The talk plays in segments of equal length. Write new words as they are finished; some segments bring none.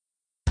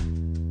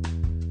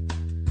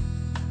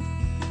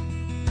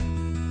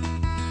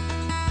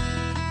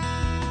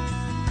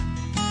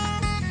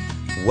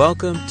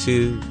Welcome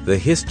to The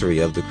History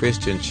of the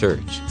Christian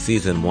Church,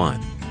 Season 1,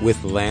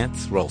 with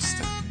Lance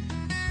Rolston.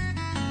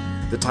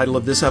 The title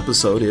of this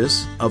episode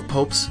is Of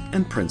Popes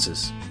and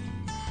Princes.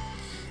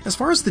 As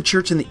far as the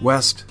church in the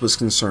West was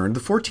concerned, the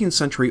 14th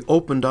century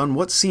opened on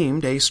what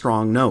seemed a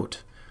strong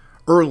note.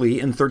 Early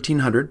in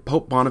 1300,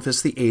 Pope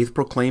Boniface VIII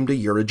proclaimed a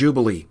year of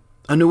Jubilee,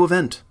 a new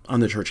event on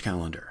the church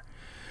calendar.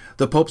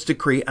 The Pope's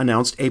decree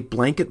announced a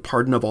blanket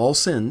pardon of all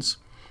sins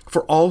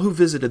for all who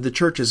visited the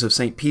churches of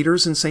St.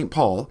 Peter's and St.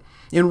 Paul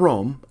in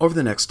Rome over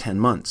the next 10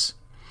 months.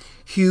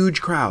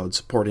 Huge crowds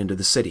poured into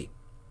the city.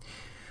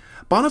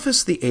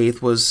 Boniface VIII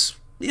was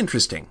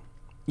interesting.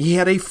 He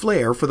had a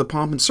flair for the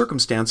pomp and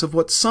circumstance of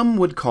what some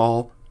would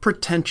call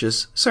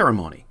pretentious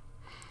ceremony.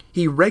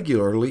 He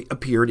regularly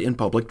appeared in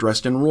public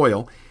dressed in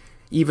royal,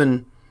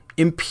 even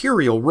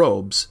imperial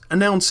robes,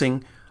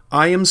 announcing,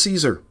 "I am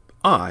Caesar,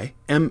 I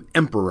am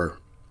emperor."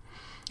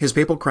 His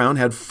papal crown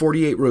had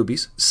 48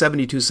 rubies,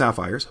 72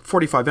 sapphires,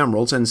 45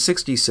 emeralds, and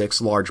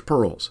 66 large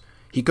pearls.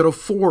 He could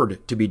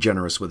afford to be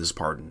generous with his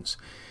pardons.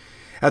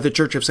 At the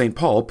Church of St.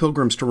 Paul,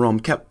 pilgrims to Rome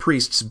kept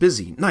priests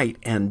busy night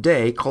and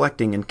day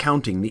collecting and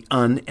counting the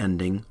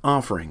unending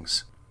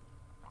offerings.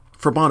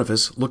 For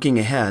Boniface, looking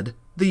ahead,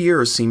 the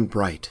years seemed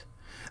bright.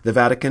 The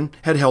Vatican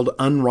had held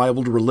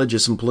unrivaled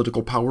religious and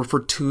political power for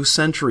 2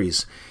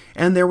 centuries,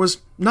 and there was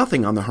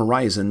nothing on the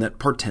horizon that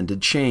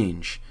portended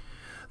change.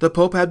 The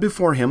Pope had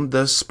before him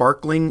the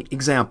sparkling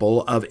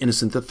example of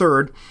Innocent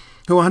III,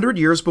 who 100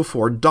 years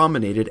before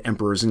dominated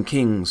emperors and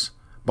kings.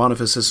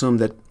 Boniface assumed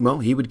that,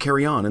 he would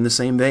carry on in the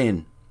same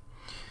vein.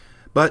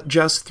 But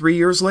just 3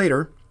 years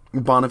later,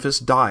 Boniface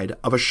died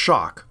of a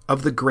shock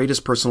of the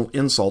greatest personal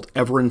insult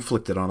ever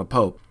inflicted on a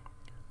pope.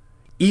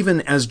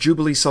 Even as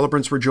Jubilee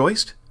celebrants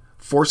rejoiced,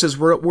 forces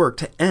were at work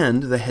to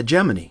end the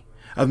hegemony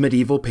of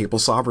medieval papal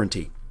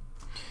sovereignty.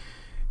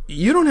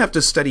 You don't have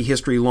to study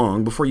history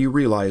long before you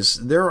realize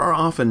there are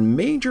often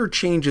major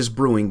changes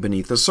brewing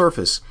beneath the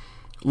surface,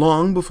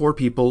 long before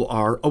people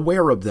are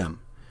aware of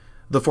them.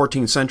 The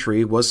 14th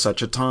century was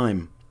such a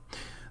time.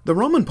 The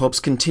Roman popes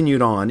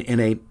continued on in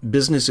a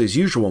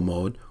business-as-usual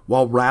mode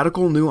while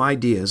radical new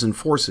ideas and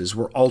forces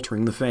were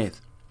altering the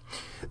faith.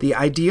 The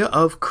idea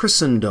of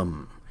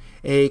Christendom,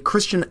 a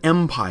Christian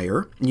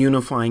empire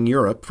unifying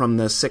Europe from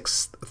the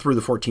 6th through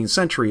the 14th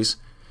centuries,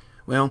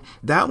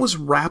 that was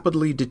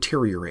rapidly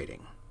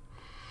deteriorating.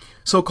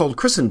 So-called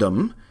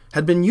Christendom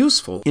had been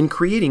useful in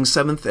creating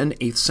 7th and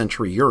 8th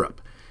century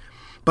Europe,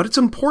 but its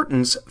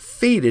importance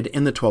faded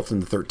in the 12th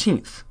and the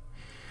 13th.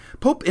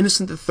 Pope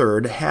Innocent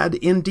III had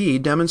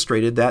indeed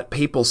demonstrated that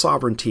papal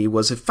sovereignty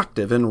was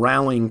effective in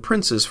rallying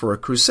princes for a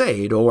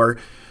crusade or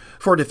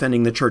for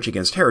defending the church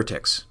against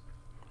heretics.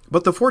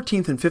 But the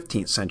 14th and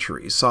 15th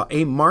centuries saw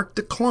a marked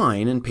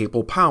decline in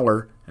papal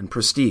power and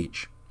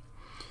prestige.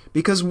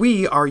 Because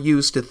we are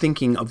used to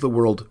thinking of the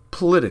world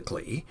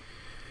politically,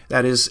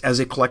 that is, as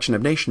a collection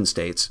of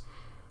nation-states,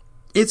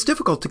 it's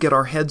difficult to get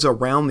our heads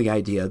around the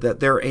idea that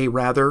they're a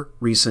rather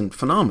recent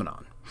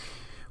phenomenon.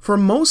 For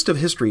most of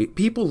history,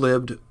 people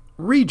lived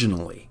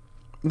regionally,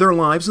 their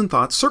lives and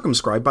thoughts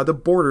circumscribed by the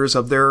borders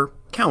of their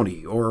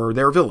county or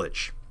their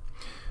village.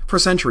 For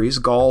centuries,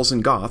 Gauls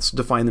and Goths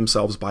defined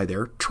themselves by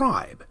their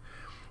tribe.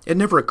 It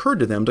never occurred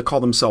to them to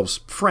call themselves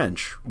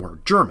French or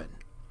German.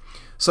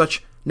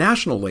 Such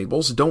national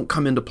labels don't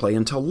come into play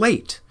until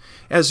late,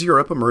 as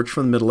Europe emerged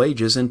from the Middle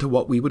Ages into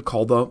what we would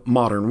call the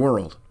modern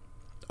world.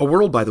 A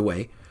world, by the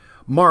way,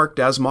 marked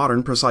as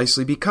modern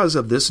precisely because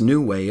of this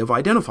new way of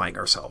identifying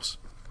ourselves.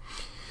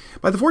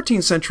 By the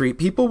 14th century,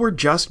 people were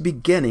just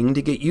beginning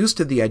to get used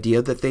to the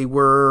idea that they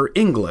were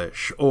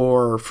English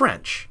or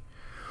French.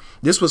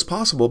 This was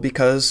possible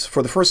because,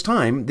 for the first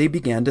time, they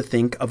began to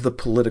think of the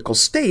political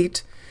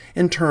state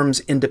in terms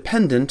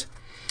independent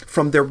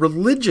from their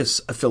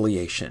religious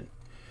affiliation.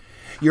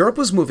 Europe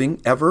was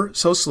moving ever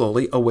so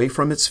slowly away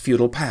from its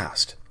feudal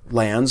past.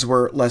 Lands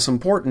were less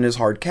important as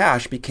hard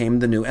cash became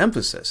the new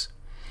emphasis.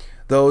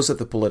 Those at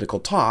the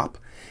political top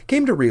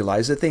came to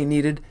realize that they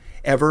needed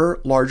ever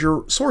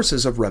larger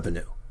sources of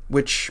revenue,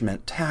 which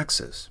meant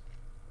taxes.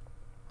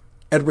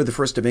 Edward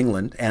I of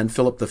England and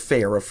Philip the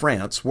Fair of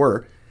France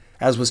were,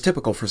 as was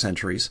typical for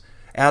centuries,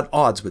 at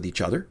odds with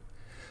each other.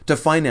 To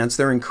finance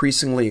their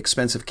increasingly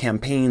expensive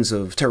campaigns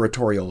of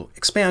territorial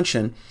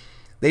expansion,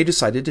 they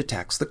decided to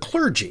tax the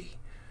clergy.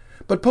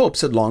 But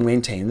popes had long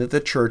maintained that the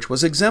church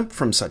was exempt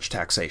from such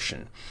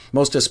taxation,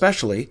 most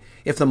especially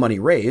if the money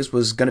raised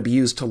was going to be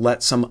used to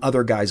let some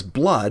other guy's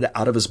blood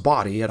out of his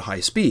body at high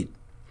speed.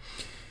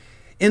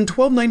 In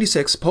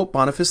 1296, Pope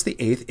Boniface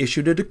VIII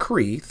issued a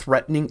decree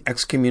threatening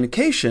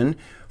excommunication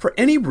for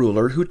any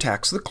ruler who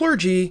taxed the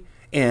clergy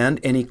and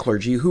any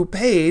clergy who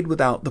paid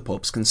without the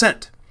Pope's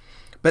consent.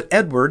 But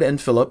Edward and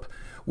Philip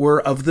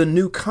were of the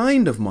new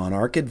kind of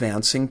monarch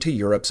advancing to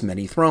Europe's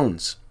many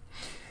thrones.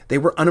 They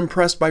were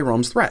unimpressed by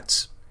Rome's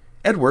threats.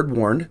 Edward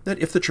warned that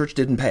if the church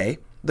didn't pay,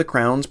 the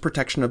crown's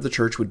protection of the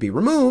church would be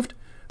removed,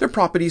 their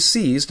property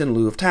seized in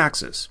lieu of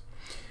taxes.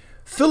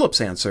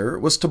 Philip's answer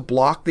was to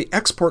block the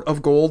export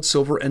of gold,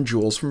 silver, and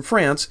jewels from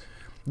France,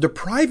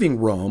 depriving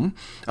Rome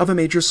of a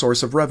major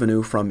source of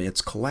revenue from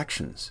its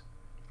collections.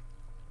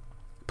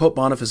 Pope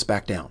Boniface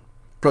backed down,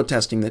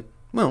 protesting that,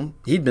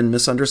 he'd been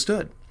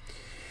misunderstood.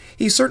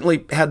 He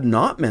certainly had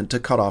not meant to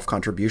cut off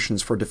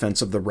contributions for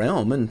defense of the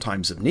realm in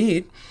times of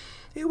need.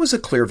 It was a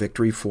clear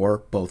victory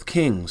for both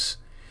kings.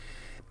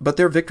 But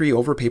their victory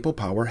over papal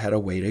power had a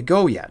way to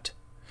go yet.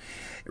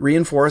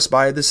 Reinforced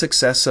by the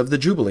success of the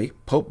Jubilee,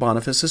 Pope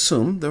Boniface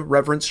assumed the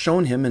reverence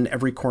shown him in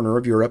every corner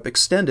of Europe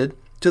extended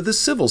to the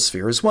civil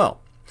sphere as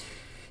well.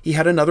 He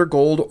had another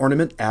gold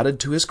ornament added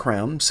to his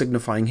crown,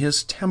 signifying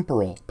his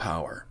temporal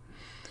power.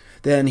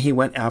 Then he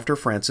went after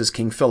France's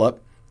King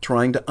Philip,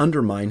 trying to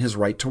undermine his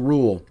right to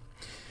rule.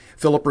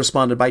 Philip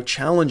responded by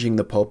challenging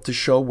the Pope to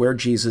show where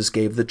Jesus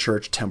gave the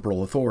Church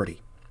temporal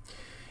authority.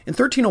 In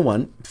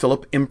 1301,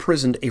 Philip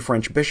imprisoned a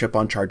French bishop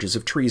on charges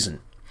of treason.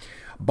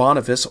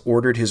 Boniface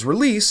ordered his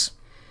release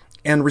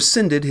and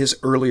rescinded his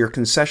earlier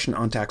concession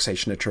on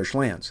taxation of church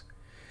lands.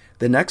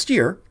 The next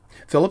year,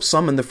 Philip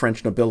summoned the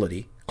French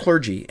nobility,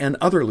 clergy, and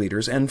other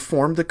leaders and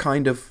formed a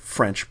kind of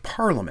French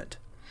parliament.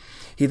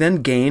 He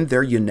then gained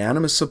their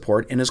unanimous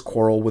support in his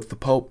quarrel with the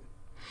Pope.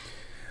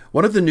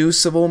 One of the new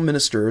civil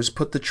ministers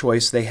put the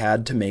choice they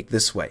had to make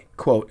this way,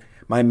 quote,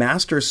 "My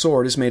master's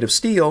sword is made of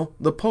steel,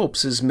 the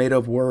Pope's is made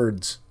of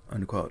words,"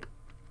 unquote.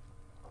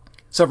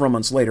 Several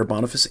months later,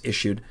 Boniface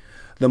issued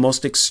the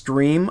most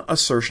extreme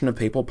assertion of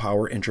papal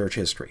power in church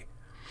history,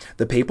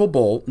 the papal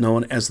bull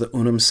known as the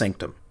Unum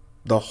Sanctum,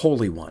 the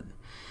Holy One,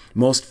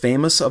 most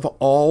famous of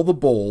all the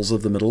bulls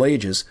of the Middle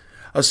Ages,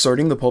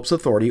 asserting the Pope's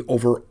authority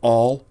over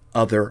all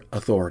other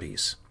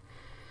authorities.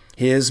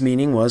 His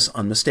meaning was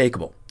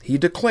unmistakable. He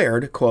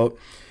declared, quote,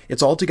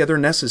 "It's altogether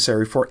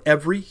necessary for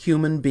every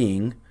human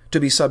being to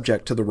be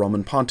subject to the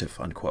Roman pontiff,"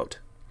 unquote.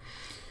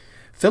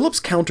 Philip's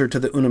counter to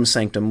the Unum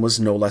Sanctum was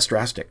no less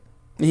drastic.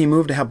 He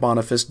moved to have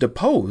Boniface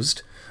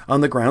deposed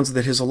on the grounds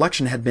that his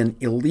election had been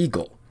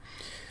illegal.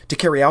 To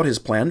carry out his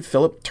plan,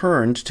 Philip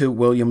turned to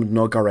William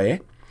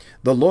Nogaret,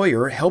 the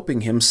lawyer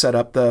helping him set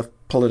up the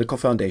political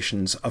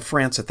foundations of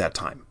France at that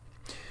time.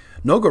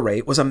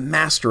 Nogaret was a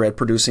master at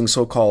producing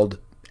so-called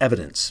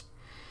evidence.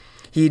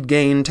 He'd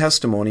gained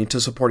testimony to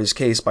support his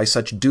case by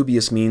such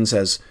dubious means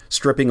as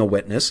stripping a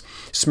witness,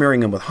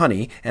 smearing him with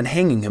honey, and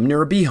hanging him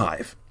near a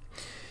beehive.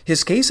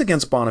 His case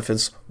against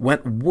Boniface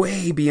went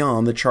way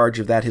beyond the charge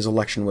of that his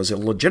election was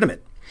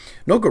illegitimate.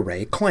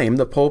 Nogaret claimed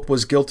the Pope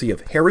was guilty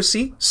of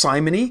heresy,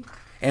 simony,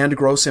 and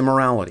gross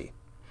immorality.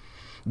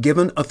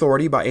 Given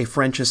authority by a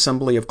French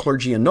assembly of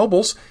clergy and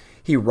nobles,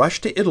 he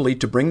rushed to Italy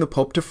to bring the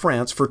Pope to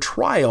France for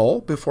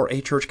trial before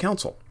a church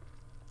council.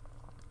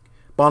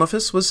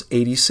 Boniface was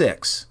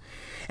 86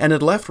 and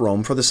had left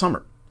Rome for the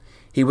summer.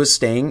 He was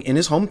staying in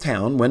his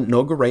hometown when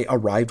Nogaret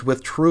arrived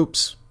with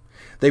troops.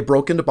 They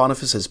broke into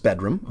Boniface's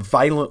bedroom,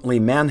 violently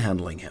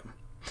manhandling him.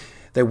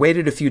 They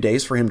waited a few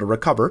days for him to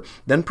recover,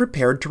 then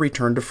prepared to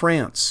return to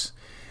France.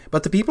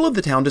 But the people of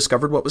the town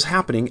discovered what was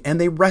happening, and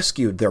they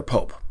rescued their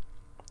pope.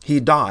 He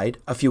died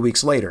a few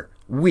weeks later,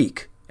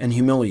 weak and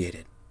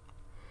humiliated.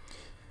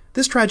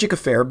 This tragic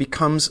affair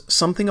becomes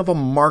something of a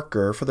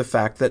marker for the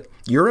fact that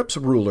Europe's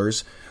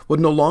rulers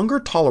would no longer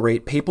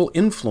tolerate papal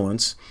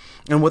influence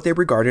in what they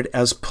regarded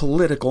as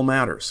political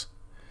matters.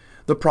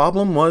 The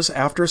problem was,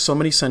 after so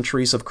many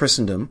centuries of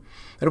Christendom,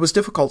 that it was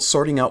difficult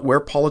sorting out where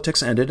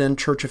politics ended and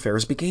church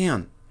affairs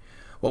began.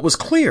 What was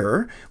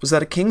clear was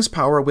that a king's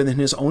power within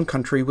his own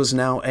country was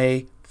now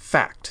a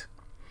fact.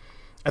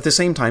 At the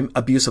same time,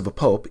 abuse of a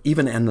pope,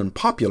 even an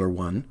unpopular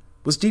one,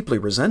 was deeply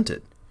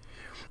resented.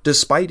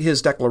 Despite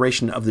his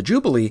declaration of the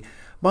Jubilee,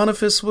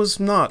 Boniface was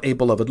not a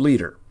beloved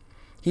leader.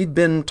 He'd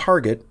been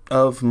target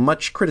of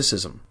much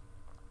criticism.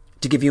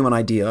 To give you an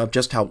idea of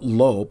just how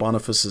low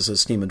Boniface's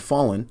esteem had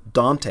fallen,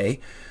 Dante,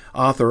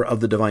 author of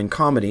the Divine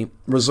Comedy,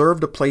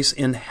 reserved a place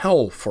in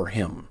hell for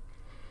him.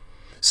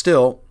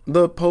 Still,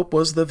 the Pope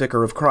was the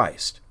vicar of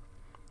Christ.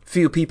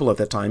 Few people at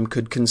that time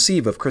could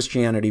conceive of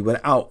Christianity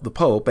without the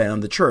Pope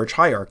and the church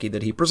hierarchy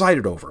that he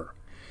presided over.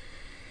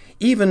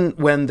 Even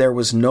when there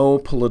was no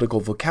political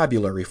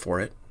vocabulary for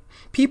it,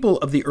 people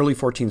of the early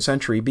 14th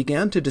century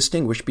began to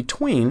distinguish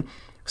between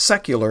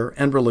secular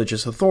and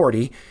religious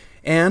authority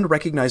and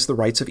recognize the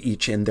rights of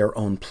each in their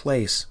own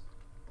place.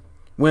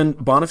 When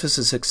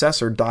Boniface's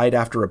successor died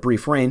after a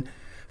brief reign,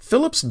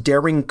 Philip's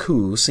daring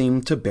coup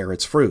seemed to bear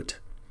its fruit.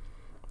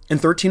 In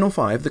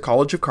 1305, the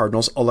College of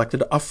Cardinals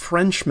elected a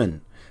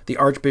Frenchman, the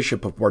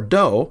Archbishop of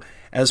Bordeaux,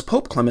 as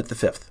Pope Clement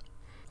V.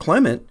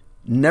 Clement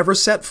never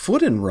set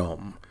foot in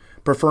Rome,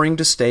 preferring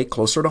to stay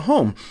closer to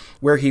home,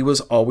 where he was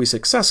always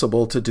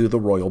accessible to do the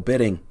royal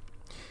bidding.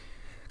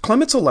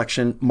 Clement's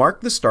election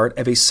marked the start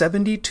of a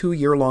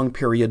 72-year-long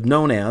period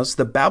known as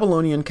the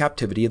Babylonian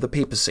captivity of the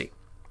papacy,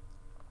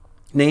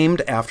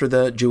 named after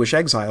the Jewish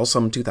exile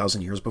some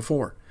 2,000 years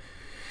before.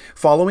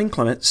 Following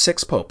Clement,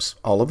 6 popes,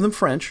 all of them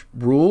French,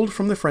 ruled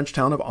from the French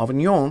town of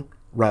Avignon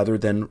rather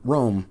than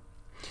Rome.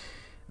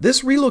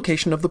 This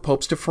relocation of the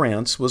popes to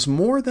France was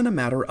more than a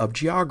matter of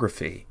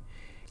geography.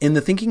 In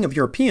the thinking of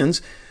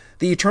Europeans,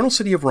 The Eternal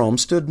City of Rome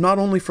stood not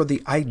only for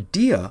the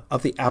idea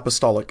of the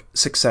apostolic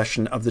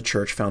succession of the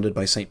church founded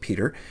by St.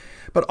 Peter,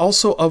 but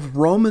also of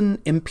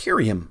Roman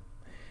Imperium.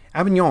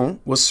 Avignon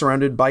was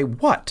surrounded by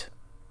what?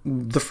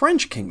 The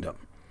French kingdom.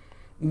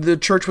 The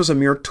church was a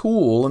mere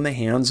tool in the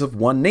hands of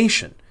one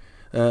nation,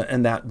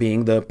 and that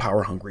being the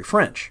power-hungry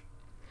French.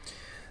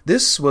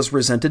 This was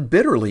resented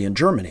bitterly in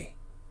Germany.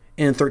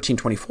 In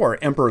 1324,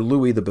 Emperor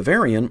Louis the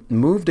Bavarian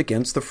moved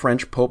against the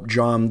French Pope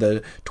John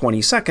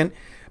XXII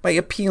by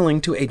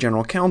appealing to a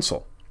general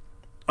council.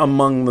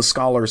 Among the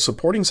scholars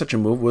supporting such a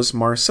move was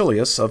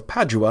Marsilius of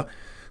Padua,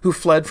 who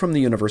fled from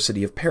the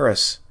University of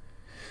Paris.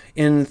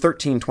 In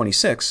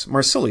 1326,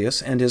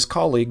 Marsilius and his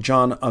colleague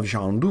John of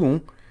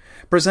Gendun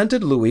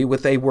presented Louis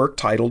with a work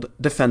titled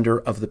Defender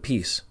of the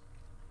Peace.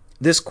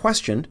 This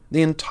questioned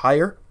the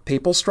entire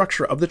papal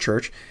structure of the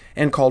church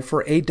and called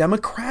for a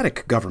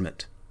democratic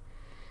government.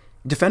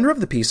 Defender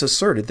of the Peace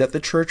asserted that the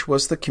church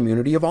was the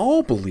community of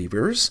all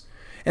believers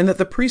and that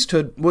the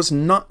priesthood was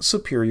not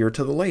superior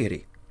to the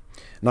laity.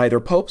 Neither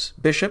popes,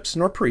 bishops,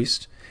 nor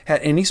priests had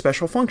any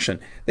special function.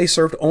 They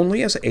served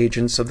only as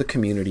agents of the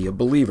community of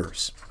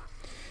believers.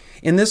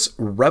 In this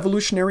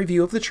revolutionary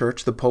view of the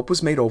church, the pope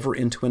was made over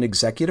into an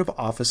executive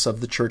office of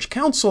the church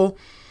council,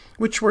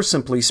 which were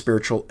simply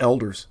spiritual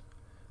elders.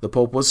 The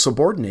pope was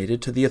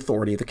subordinated to the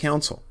authority of the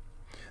council.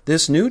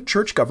 This new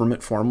church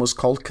government form was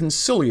called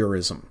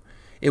conciliarism.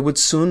 It would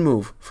soon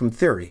move from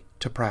theory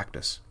to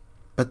practice.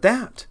 But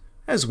that,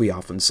 as we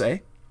often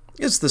say,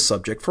 is the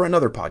subject for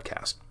another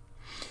podcast.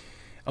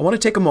 I want to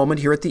take a moment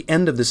here at the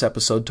end of this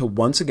episode to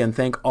once again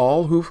thank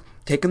all who've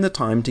taken the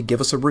time to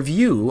give us a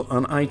review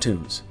on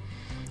iTunes.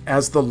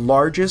 As the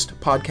largest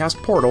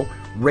podcast portal,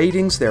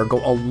 ratings there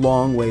go a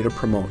long way to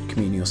promote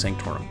Communio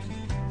Sanctorum.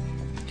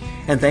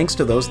 And thanks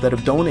to those that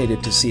have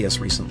donated to CS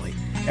recently.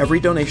 Every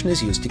donation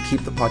is used to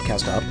keep the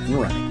podcast up and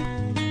running.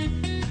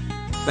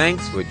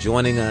 Thanks for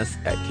joining us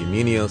at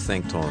Communio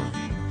Sanctorum.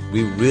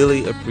 We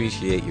really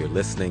appreciate your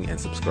listening and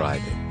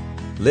subscribing.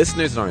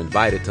 Listeners are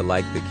invited to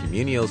like the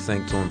Communio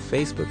Sanctorum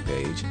Facebook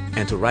page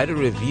and to write a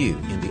review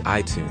in the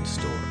iTunes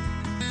store.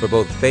 For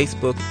both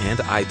Facebook and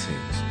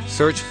iTunes,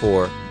 search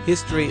for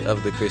History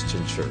of the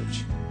Christian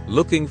Church.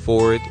 Looking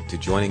forward to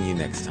joining you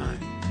next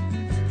time.